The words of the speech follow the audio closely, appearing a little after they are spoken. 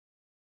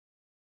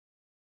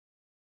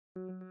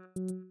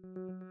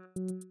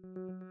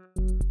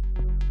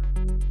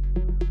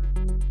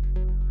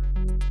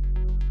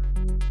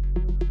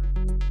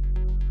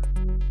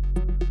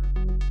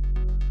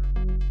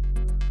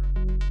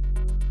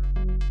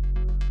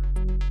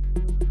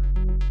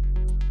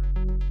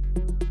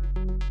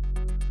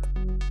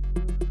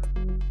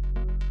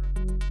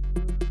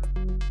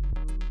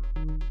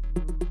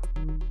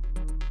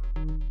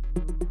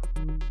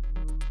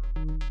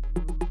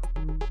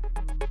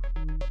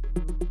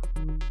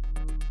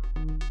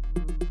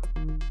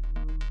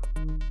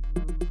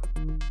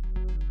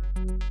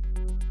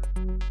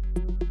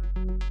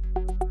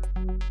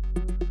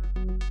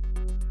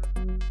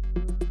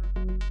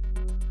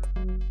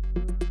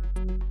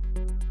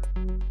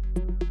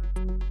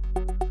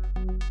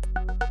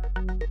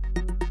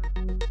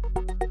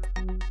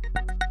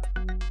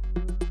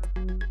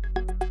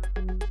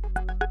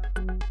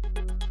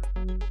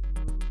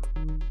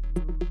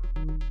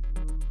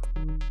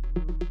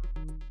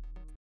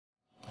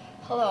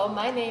Hello,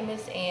 my name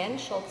is Ann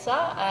Schulze.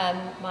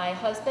 My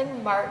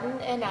husband Martin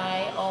and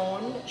I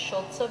own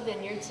Schulze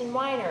Vineyards and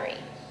Winery.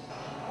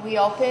 We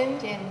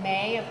opened in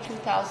May of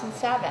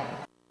 2007.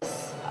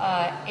 This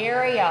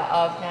area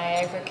of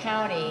Niagara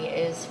County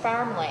is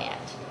farmland.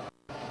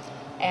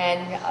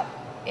 And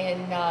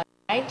in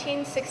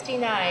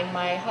 1969,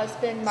 my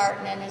husband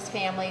Martin and his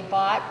family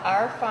bought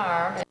our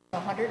farm. It's a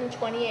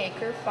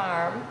 120-acre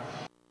farm,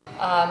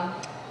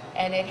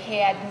 and it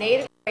had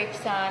native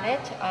grapes on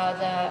it,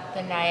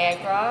 the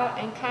Niagara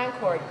and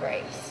Concord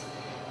grapes.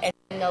 And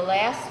in the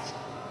last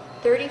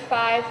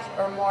 35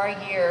 or more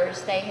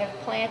years, they have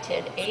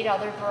planted 8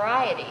 other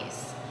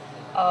varieties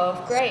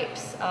of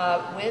grapes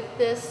with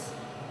this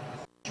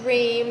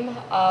dream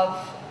of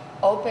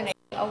opening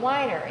a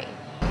winery.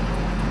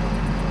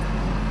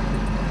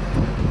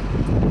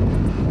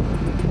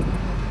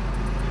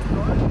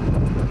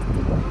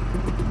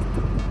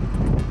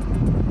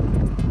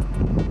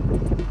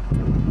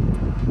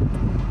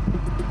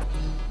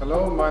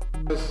 Hello, my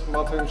name is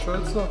Martin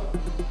Schulze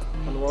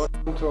and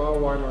welcome to our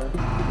winery.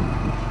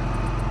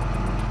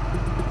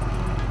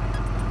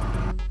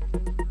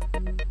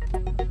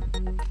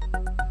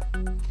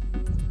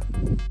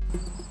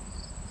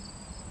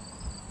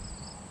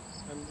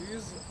 And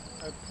these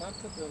I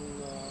planted in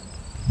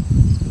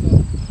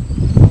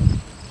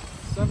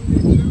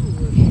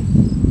 72-ish.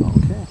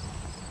 Okay.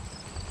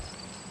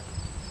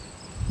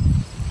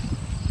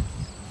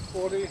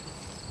 40.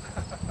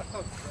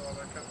 God,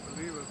 I can't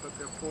believe it, but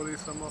they're 40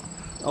 some of,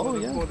 oh,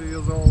 yeah. 40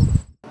 years old.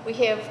 We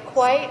have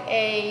quite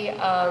a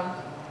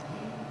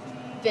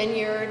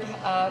vineyard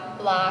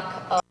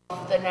block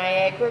of the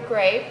Niagara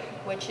grape,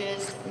 which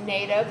is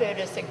native. It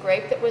is a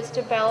grape that was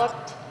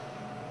developed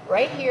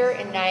right here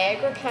in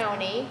Niagara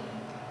County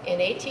in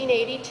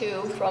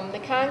 1882 from the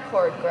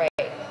Concord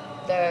grape.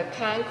 The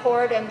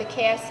Concord and the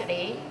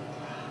Cassidy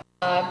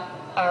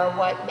are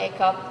what make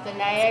up the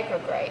Niagara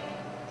grape.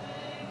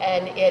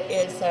 And it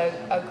is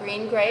a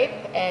green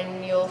grape,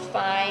 and you'll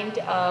find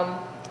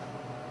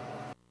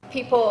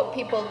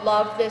people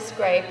love this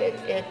grape.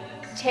 It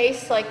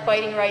tastes like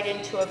biting right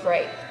into a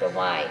grape, the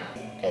wine.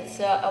 It's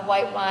a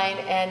white wine,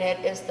 and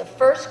it is the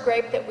first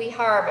grape that we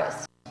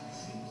harvest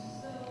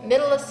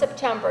middle of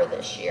September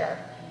this year.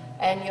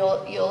 And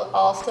you'll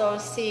also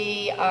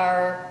see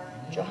our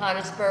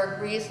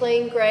Johannesburg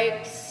Riesling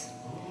grapes,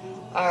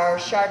 our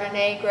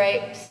Chardonnay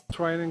grapes.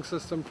 Training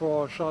system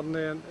for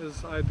Chardonnay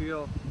is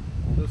ideal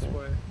this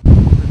way. You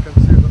can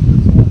see that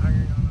it's all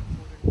hanging on a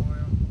floating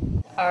wire.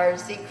 Our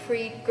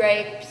Siegfried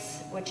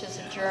grapes, which is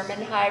a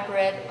German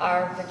hybrid,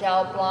 our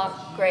Vidal Blanc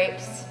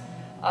grapes,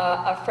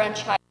 a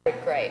French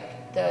hybrid grape.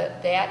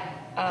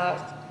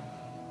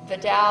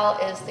 Vidal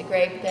is the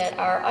grape that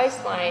our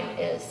icewine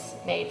is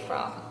made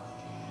from.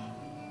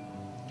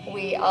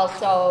 We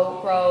also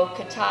grow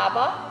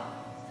Catawba,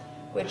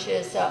 which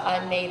is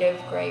a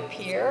native grape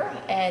here,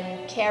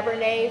 and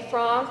Cabernet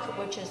Franc,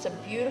 which is a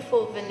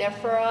beautiful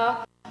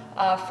vinifera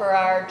for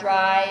our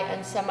dry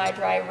and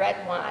semi-dry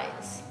red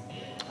wines.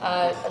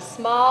 A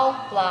small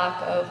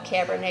block of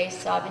Cabernet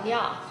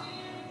Sauvignon,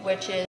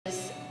 which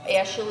is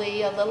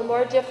actually a little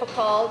more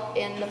difficult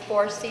in the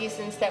 4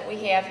 seasons that we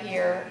have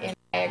here in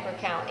Niagara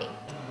County.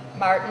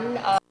 Martin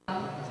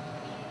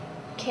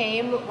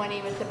came when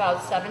he was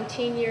about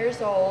 17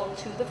 years old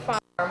to the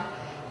farm,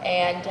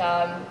 and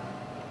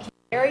he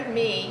married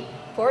me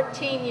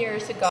 14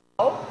 years ago,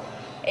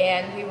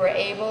 and we were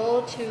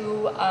able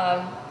to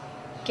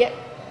get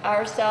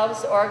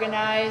ourselves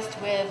organized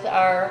with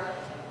our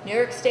New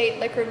York State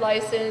liquor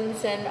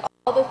license and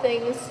all the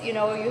things you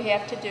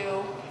have to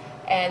do.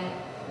 And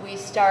we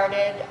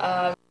started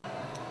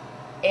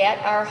at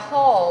our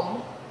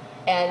home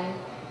and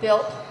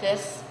built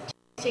this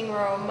tasting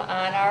room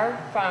on our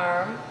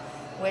farm,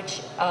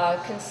 which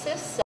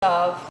consists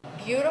of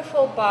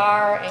beautiful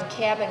bar and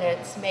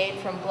cabinets made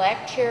from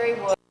black cherry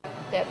wood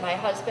that my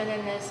husband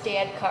and his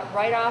dad cut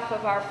right off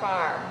of our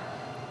farm.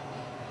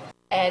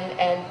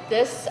 And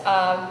this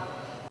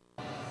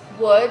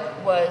wood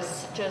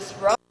was just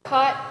rough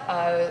cut.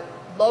 A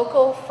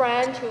local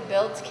friend who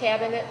builds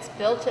cabinets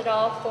built it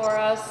all for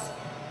us.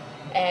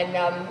 And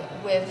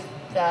with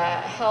the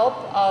help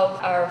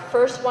of our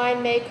first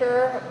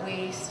winemaker,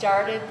 we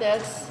started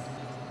this.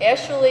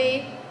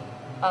 Actually,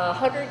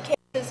 100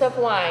 cases of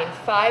wine,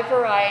 5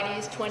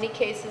 varieties, 20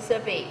 cases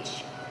of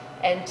each.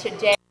 And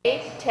today,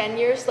 10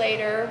 years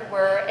later,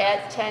 we're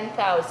at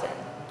 10,000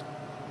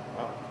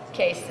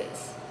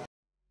 cases.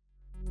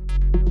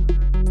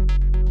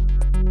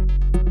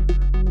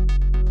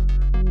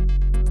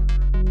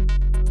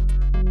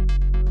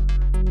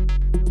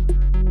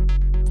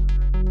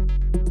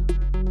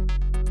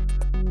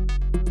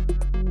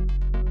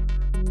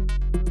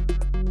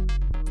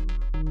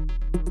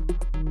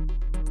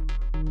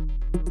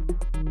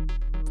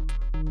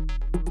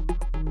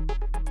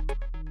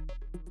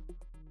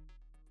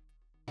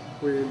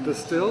 We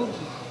distilled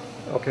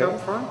Camp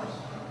Franc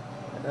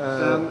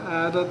and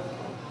added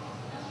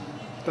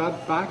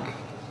that back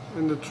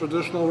in the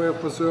traditional way of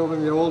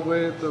preserving, the old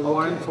way, the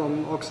wine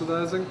from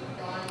oxidizing.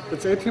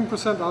 It's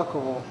 18%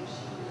 alcohol.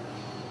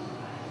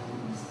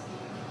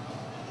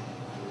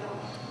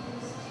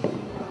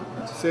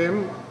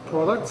 Same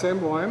product,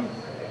 same wine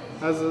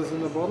as is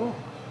in the bottle,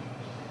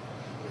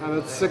 and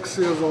it's 6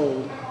 years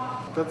old.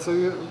 That's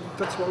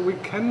what we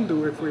can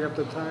do if we have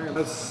the time.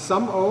 There's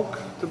some oak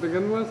to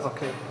begin with,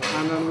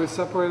 and then we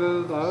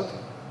separated it out,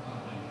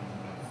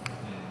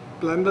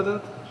 blended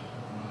it,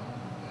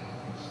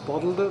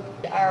 bottled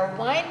it. Our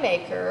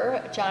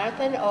winemaker,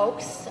 Jonathan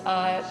Oakes,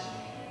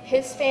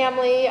 his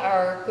family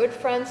are good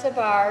friends of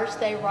ours.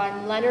 They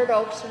run Leonard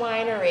Oakes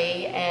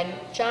Winery, and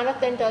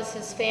Jonathan does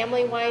his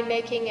family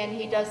winemaking and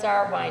he does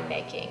our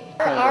winemaking.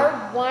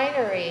 Our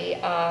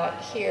winery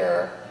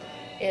here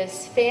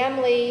is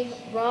family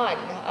run.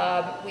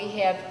 We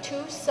have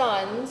 2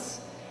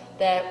 sons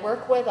that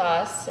work with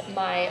us.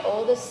 My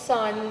oldest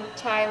son,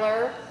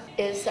 Tyler,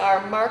 is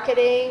our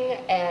marketing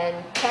and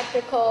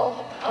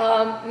technical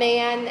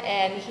man,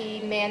 and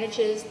he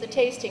manages the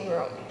tasting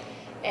room.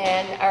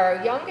 And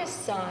our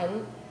youngest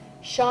son,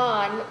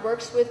 Sean,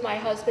 works with my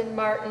husband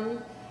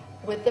Martin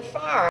with the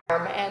farm,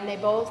 and they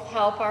both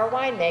help our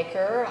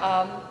winemaker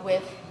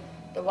with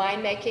the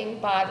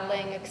winemaking,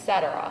 bottling,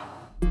 etc.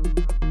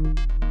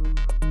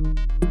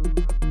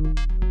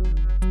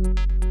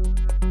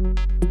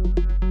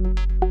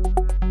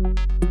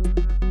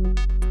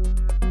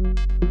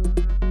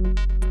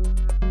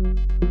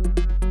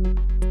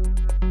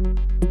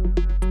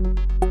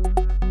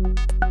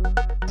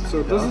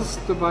 So this is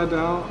the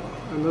Vidal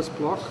in this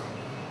block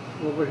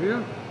over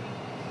here.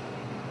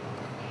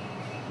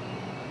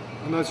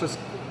 And I just,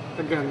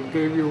 again,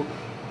 gave you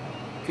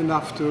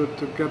enough to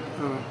get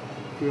a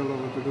feel of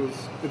it,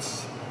 because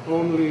it's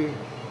only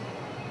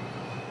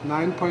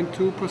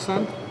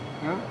 9.2%.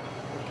 Yeah?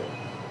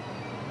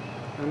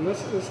 And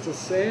this is the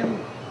same,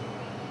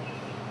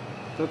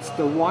 that's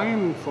the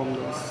wine from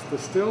this, the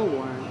still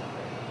wine.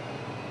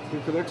 You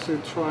could actually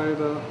try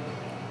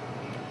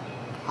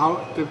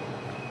how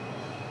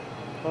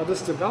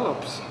this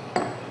develops.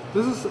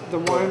 This is the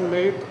wine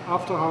made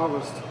after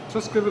harvest.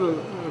 Just give it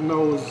a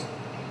nose.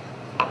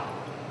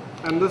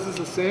 And this is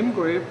the same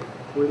grape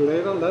we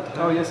later let hang.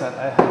 Oh yes,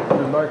 I had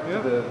remarked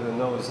the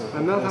nose.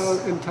 And that's how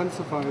it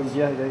intensifies.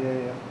 Yeah.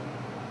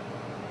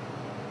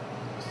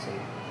 It's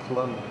a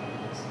plum.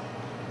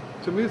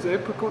 To me it's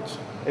apricots.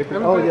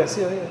 Oh yes,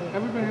 yeah.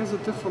 Everybody has a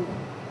different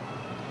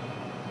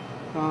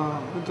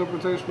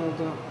interpretation of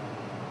the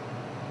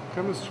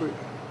chemistry.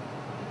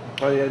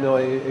 Oh yeah, no,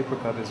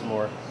 apricot is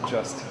more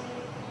just.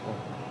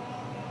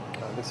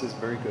 This is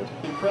very good.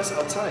 You press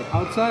outside?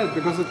 Outside,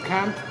 because it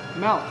can't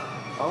melt.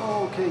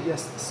 Oh, okay,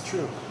 yes, it's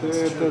true.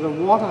 The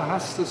water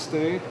has to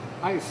stay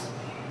ice.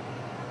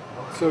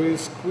 So you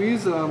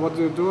squeeze what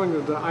you're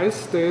doing, the ice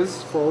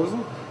stays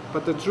frozen,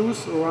 but the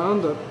juice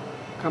around it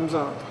comes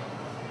out.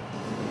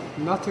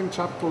 Nothing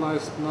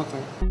chaptalized,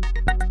 nothing.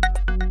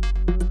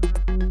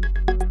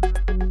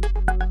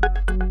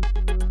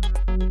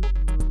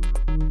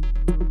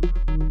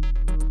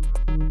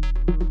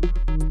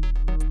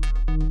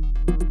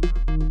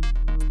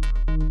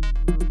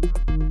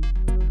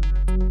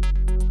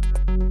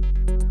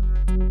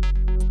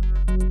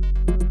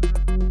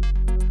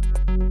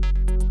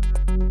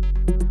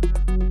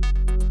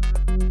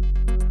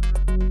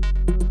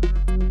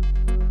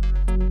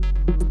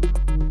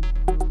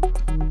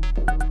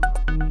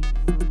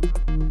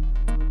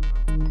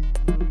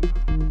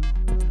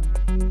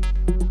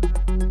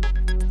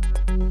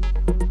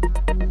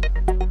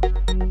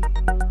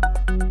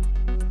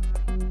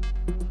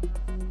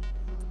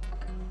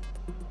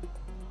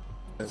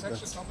 It's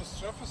actually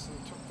Thomas Jefferson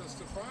took this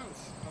to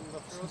France, and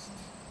the first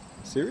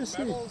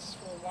medals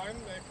for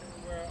winemaking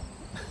were...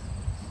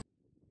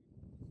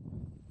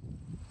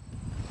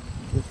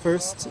 The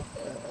first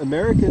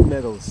American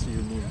medals, you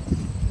mean?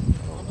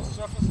 Thomas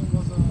Jefferson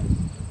was a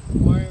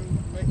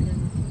winemaking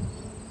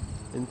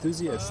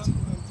enthusiast. enthusiast.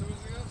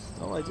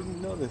 Oh, I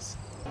didn't know this.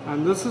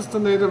 And this is the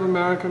Native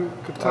American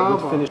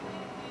Catawba.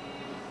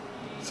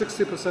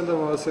 60% of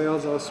our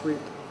sales are sweet,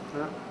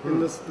 in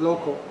this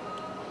local.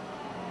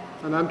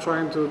 And I'm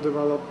trying to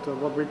develop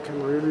what we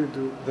can really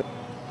do, the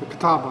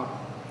Catawba.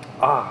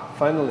 Ah,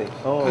 finally.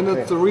 Oh, and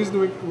okay. it's the reason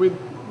we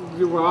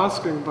you were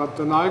asking, but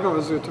the Niagara,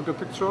 as you took a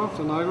picture of,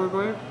 the Niagara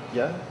grape,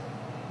 Yeah?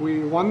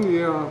 one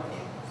year,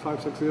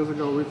 5-6 years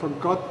ago, we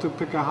forgot to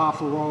pick a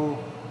half a row.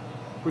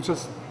 We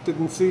just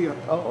didn't see it.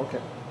 Oh,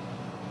 okay.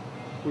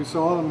 We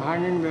saw them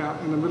hanging there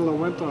in the middle of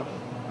winter,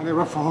 and they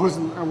were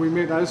frozen, and we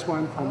made ice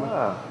wine from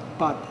it.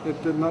 But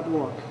it did not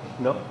work.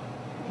 No?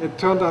 It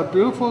turned out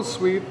beautiful,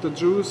 sweet, the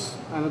juice,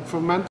 and it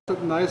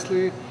fermented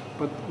nicely,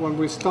 but when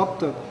we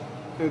stopped it,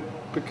 it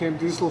became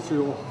diesel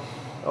fuel.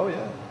 Oh,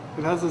 yeah.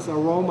 It has this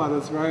aroma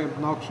that's very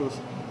obnoxious,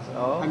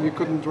 and you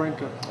couldn't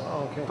drink it.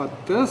 Oh, okay.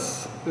 But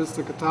this is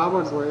the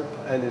Catawba grape.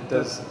 And it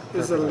does... That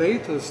is the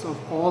latest of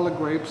all the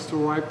grapes to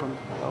ripen.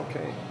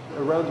 Okay.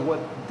 Around what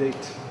date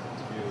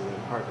do you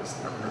harvest?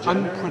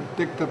 January?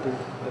 Unpredictable.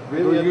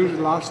 Really? It will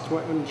usually last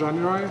in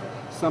January,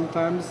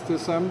 sometimes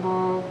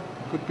December,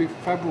 could be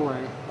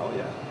February. Oh,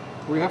 yeah.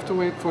 We have to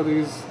wait for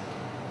these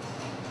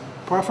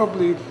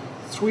preferably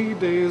 3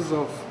 days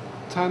of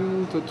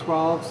 10 to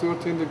 12,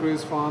 13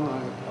 degrees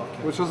Fahrenheit,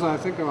 Okay. which is I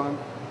think around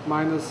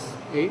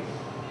 -8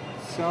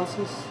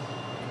 Celsius.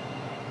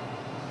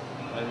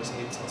 -8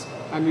 Celsius.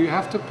 And you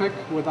have to pick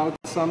without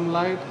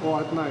sunlight or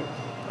at night,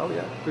 Oh,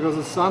 yeah. because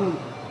the sun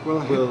will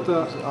hit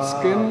the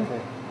skin,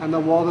 okay. and the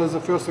water is the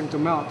first thing to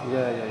melt.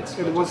 Yeah.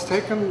 It was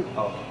taken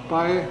Oh.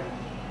 by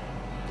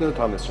the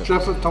Thomas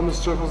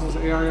Jefferson's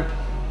area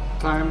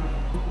time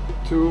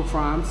to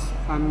France,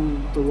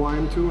 and the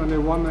wine too, and they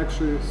won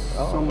actually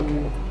some.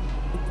 okay.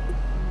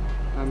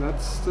 And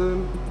that's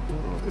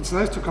it's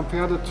nice to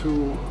compare the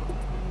two,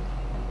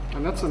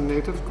 and that's a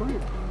native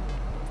grape.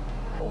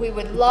 We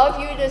would love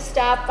you to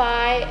stop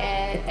by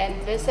and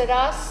visit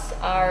us.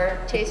 Our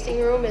tasting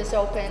room is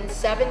open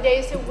 7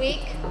 days a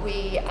week.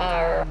 We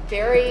are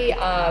very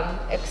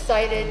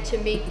excited to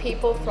meet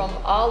people from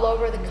all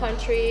over the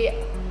country.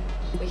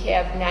 We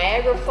have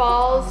Niagara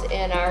Falls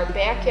in our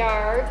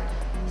backyard,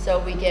 so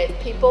we get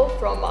people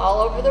from all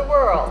over the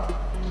world.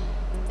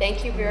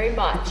 Thank you very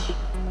much.